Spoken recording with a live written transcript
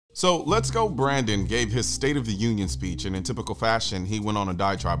So Let's Go Brandon gave his State of the Union speech, and in typical fashion, he went on a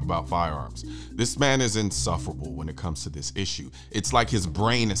diatribe about firearms. This man is insufferable when it comes to this issue. It's like his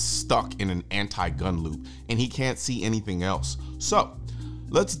brain is stuck in an anti-gun loop, and he can't see anything else. So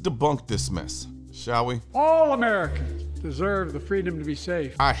let's debunk this mess, shall we? All Americans deserve the freedom to be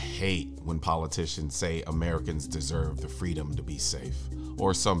safe. I hate when politicians say Americans deserve the freedom to be safe,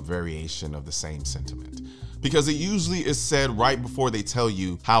 or some variation of the same sentiment, because it usually is said right before they tell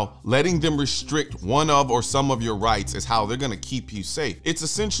you how letting them restrict one of or some of your rights is how they're gonna keep you safe. It's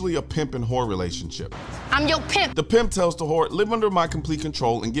essentially a pimp and whore relationship. I'm your pimp. The pimp tells the whore, live under my complete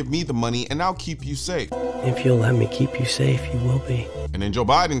control and give me the money and I'll keep you safe. If you'll let me keep you safe, you will be. And in Joe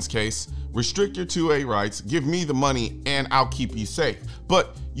Biden's case, restrict your 2A rights, give me the money, and I'll keep you safe.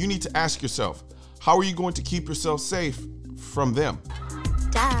 But you need to ask yourself, how are you going to keep yourself safe from them?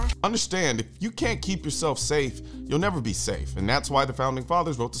 Duh. Understand, if you can't keep yourself safe, you'll never be safe. And that's why the Founding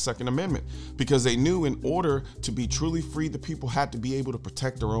Fathers wrote the Second Amendment, because they knew in order to be truly free, the people had to be able to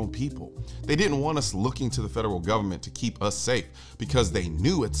protect their own people. They didn't want us looking to the federal government to keep us safe, because they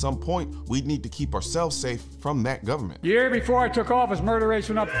knew at some point we'd need to keep ourselves safe from that government. The year before I took office, murder rates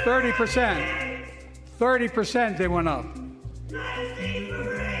went up 30%. 30% they went up.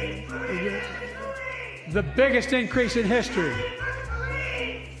 The biggest increase in history.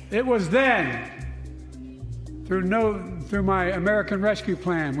 It was then, through my American Rescue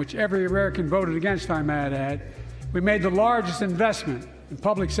Plan, which every American voted against, I might add, we made the largest investment in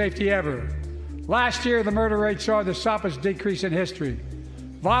public safety ever. Last year, the murder rate saw the sharpest decrease in history.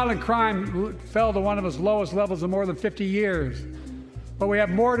 Violent crime fell to one of its lowest levels in more than 50 years. But we have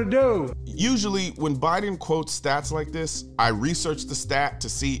more to do. Usually when Biden quotes stats like this, I research the stat to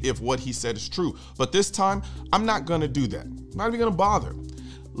see if what he said is true. But this time, I'm not gonna do that. I'm not even gonna bother.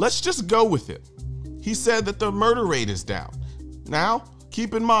 Let's just go with it. He said that the murder rate is down. Now,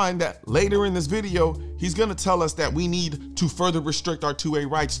 keep in mind that later in this video, he's gonna tell us that we need to further restrict our 2A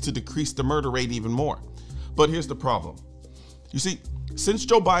rights to decrease the murder rate even more. But here's the problem. You see, since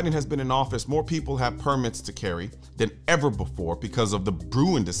Joe Biden has been in office, more people have permits to carry than ever before because of the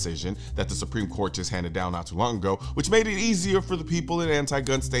Bruin decision that the Supreme Court just handed down not too long ago, which made it easier for the people in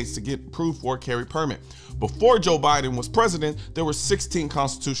anti-gun states to get approved for a carry permit. Before Joe Biden was president, there were 16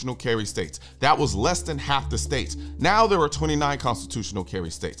 constitutional carry states. That was less than half the states. Now there are 29 constitutional carry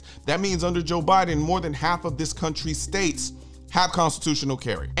states. That means under Joe Biden, more than half of this country's states have constitutional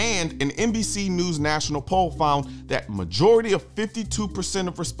carry. And an NBC News national poll found that majority of 52%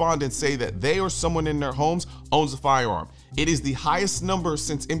 of respondents say that they or someone in their homes owns a firearm. It is the highest number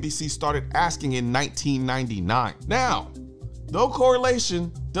since NBC started asking in 1999. Now, though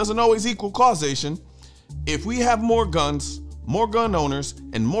correlation doesn't always equal causation, if we have more guns, more gun owners,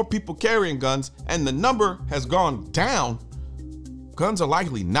 and more people carrying guns, and the number has gone down, guns are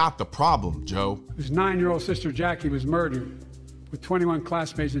likely not the problem, Joe. His 9-year-old sister Jackie was murdered with 21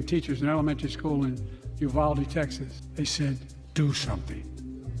 classmates and teachers in an elementary school in Uvalde, Texas. They said, do something.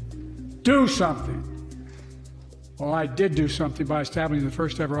 Do something. Well, I did do something by establishing the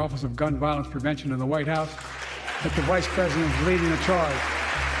first ever Office of Gun Violence Prevention in the White House, that the Vice President is leading the charge.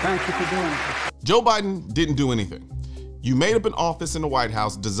 Thank you for doing it. Joe Biden didn't do anything. You made up an office in the White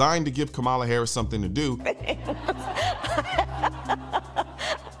House designed to give Kamala Harris something to do.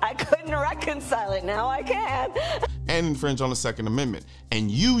 I couldn't reconcile it, now I can. And infringe on the Second Amendment. And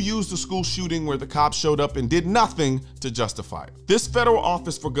you used the school shooting where the cops showed up and did nothing to justify it. This federal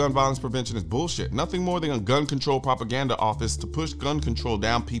office for gun violence prevention is bullshit. Nothing more than a gun control propaganda office to push gun control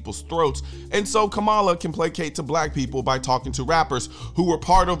down people's throats. And so Kamala can placate to black people by talking to rappers who were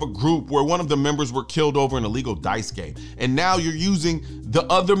part of a group where one of the members were killed over an illegal dice game. And now you're using the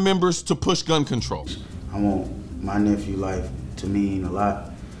other members to push gun control. I want my nephew life to mean a lot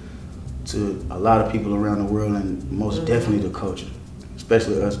to a lot of people around the world, and most definitely the culture,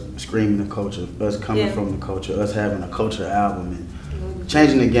 especially us screaming the culture, us coming from the culture, us having a culture album and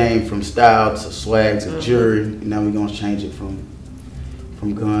changing the game from style to swag to jury. And now we're gonna change it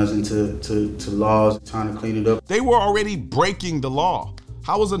from guns into laws, trying to clean it up. They were already breaking the law.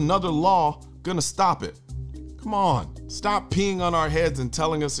 How is another law gonna stop it? Come on, stop peeing on our heads and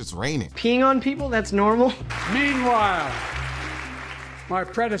telling us it's raining. Peeing on people, that's normal. Meanwhile, my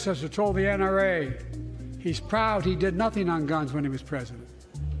predecessor told the NRA he's proud he did nothing on guns when he was president.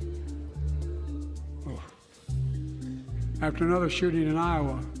 Oh. After another shooting in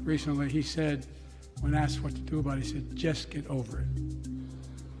Iowa recently, he said, when asked what to do about it, he said, just get over it.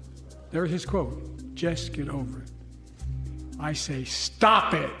 There's his quote, just get over it. I say,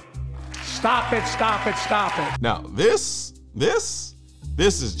 stop it. Stop it, stop it, stop it. Now, this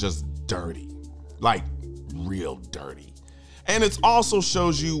is just dirty, like real dirty. And it also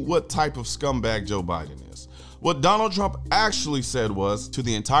shows you what type of scumbag Joe Biden is. What Donald Trump actually said was, to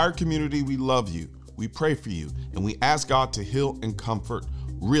the entire community, we love you, we pray for you, and we ask God to heal and comfort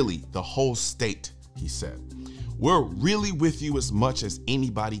really the whole state, he said. We're really with you as much as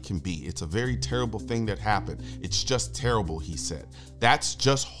anybody can be. It's a very terrible thing that happened. It's just terrible, he said. That's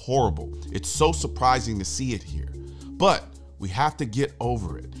just horrible. It's so surprising to see it here. But we have to get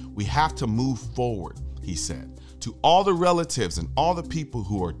over it. We have to move forward, he said. To all the relatives and all the people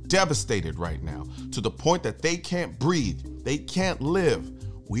who are devastated right now, to the point that they can't breathe, they can't live,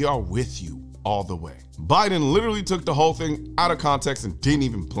 we are with you all the way. Biden literally took the whole thing out of context and didn't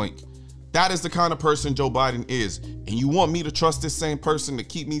even blink. That is the kind of person Joe Biden is. And you want me to trust this same person to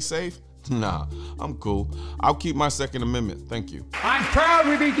keep me safe? Nah, I'm cool. I'll keep my Second Amendment. Thank you. I'm proud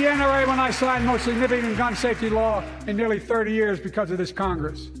we beat the NRA when I signed the most significant gun safety law in nearly 30 years because of this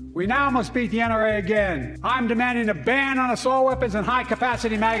Congress. We now must beat the NRA again. I'm demanding a ban on assault weapons and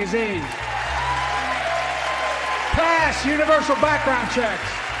high-capacity magazines. Pass universal background checks.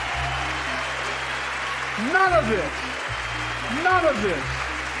 None of this.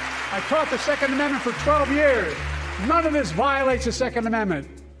 I taught the Second Amendment for 12 years. None of this violates the Second Amendment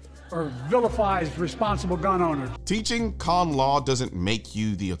or vilifies responsible gun owners. Teaching con law doesn't make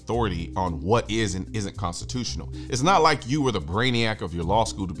you the authority on what is and isn't constitutional. It's not like you were the brainiac of your law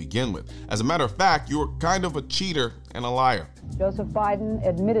school to begin with. As a matter of fact, you were kind of a cheater and a liar. Joseph Biden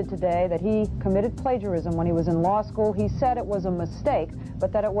admitted today that he committed plagiarism when he was in law school. He said it was a mistake,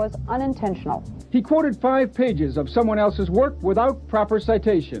 but that it was unintentional. He quoted 5 pages of someone else's work without proper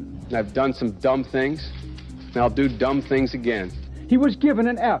citation. I've done some dumb things, and I'll do dumb things again. He was given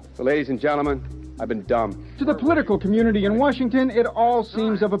an F. So, ladies and gentlemen, I've been dumb. To the political community in Washington, it all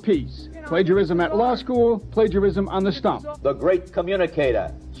seems of a piece. Plagiarism at law school, plagiarism on the stump. The great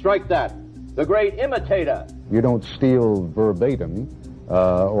communicator. Strike that. The great imitator. You don't steal verbatim,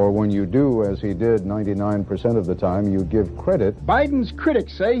 or when you do, as he did 99% of the time, you give credit. Biden's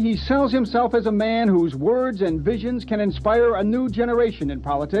critics say he sells himself as a man whose words and visions can inspire a new generation in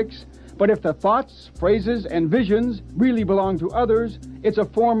politics. But if the thoughts, phrases, and visions really belong to others, it's a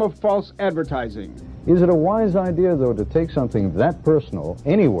form of false advertising. Is it a wise idea, though, to take something that personal,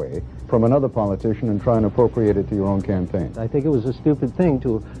 anyway, from another politician and try and appropriate it to your own campaign? I think it was a stupid thing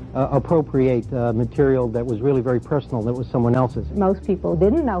to appropriate material that was really very personal, that was someone else's. Most people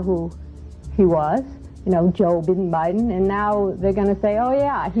didn't know who he was, you know, Joe Biden, and now they're going to say, oh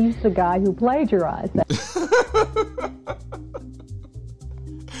yeah, he's the guy who plagiarized that.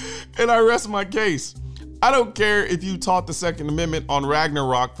 And I rest my case. I don't care if you taught the Second Amendment on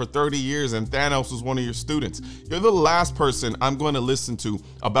Ragnarok for 30 years and Thanos was one of your students. You're the last person I'm going to listen to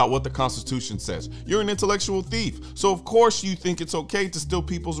about what the Constitution says. You're an intellectual thief. So of course you think it's okay to steal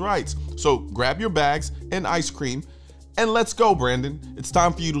people's rights. So grab your bags and ice cream and let's go, Brandon. It's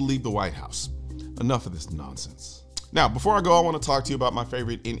time for you to leave the White House. Enough of this nonsense. Now, before I go, I want to talk to you about my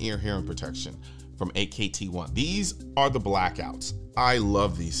favorite in-ear hearing protection from AKT1. These are the blackouts. I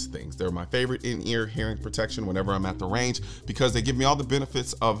love these things. They're my favorite in-ear hearing protection whenever I'm at the range because they give me all the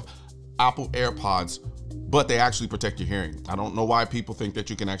benefits of Apple AirPods, but they actually protect your hearing. I don't know why people think that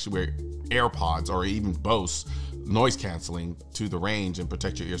you can actually wear AirPods or even Bose noise canceling to the range and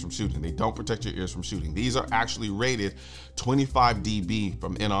protect your ears from shooting. They don't protect your ears from shooting. These are actually rated 25 dB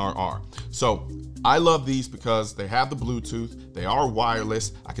from NRR. So I love these because they have the Bluetooth, they are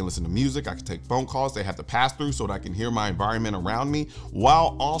wireless, I can listen to music, I can take phone calls, they have the pass-through so that I can hear my environment around me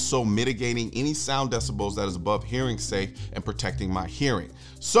while also mitigating any sound decibels that is above hearing safe and protecting my hearing.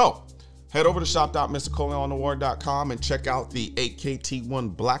 So head over to shop.mrcoleonaward.com and check out the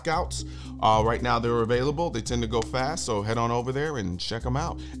AKT1 blackouts. Right now they're available. They tend to go fast, so head on over there and check them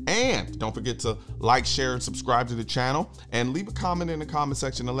out. And don't forget to like, share, and subscribe to the channel. And leave a comment in the comment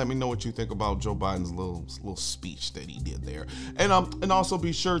section and let me know what you think about Joe Biden's little speech that he did there. And also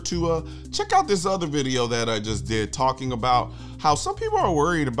be sure to check out this other video that I just did talking about how some people are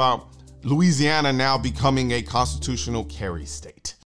worried about Louisiana now becoming a constitutional carry state.